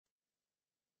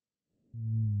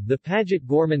The Paget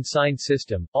Gorman Sign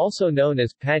System, also known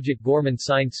as Paget Gorman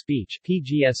Sign Speech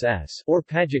 (PGSS) or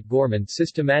Paget Gorman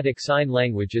Systematic Sign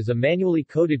Language, is a manually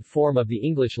coded form of the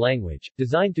English language,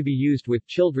 designed to be used with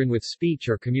children with speech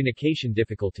or communication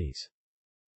difficulties.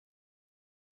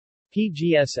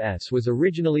 PGSS was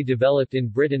originally developed in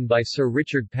Britain by Sir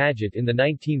Richard Paget in the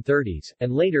 1930s,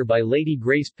 and later by Lady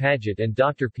Grace Paget and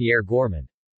Dr. Pierre Gorman.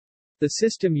 The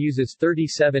system uses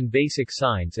 37 basic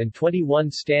signs and 21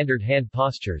 standard hand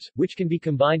postures, which can be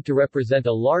combined to represent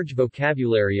a large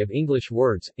vocabulary of English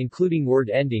words, including word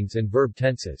endings and verb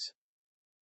tenses.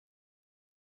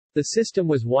 The system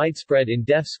was widespread in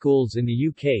deaf schools in the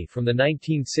UK from the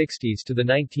 1960s to the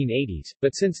 1980s,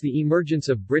 but since the emergence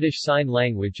of British Sign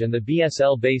Language and the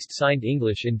BSL-based Signed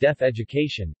English in deaf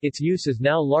education, its use is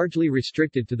now largely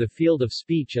restricted to the field of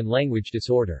speech and language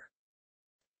disorder.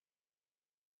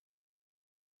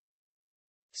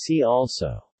 See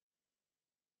also: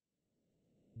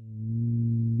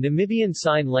 Namibian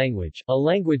Sign Language, a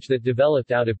language that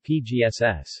developed out of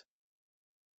PGSS.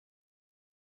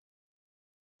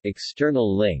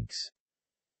 External links.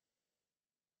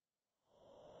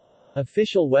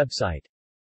 Official website.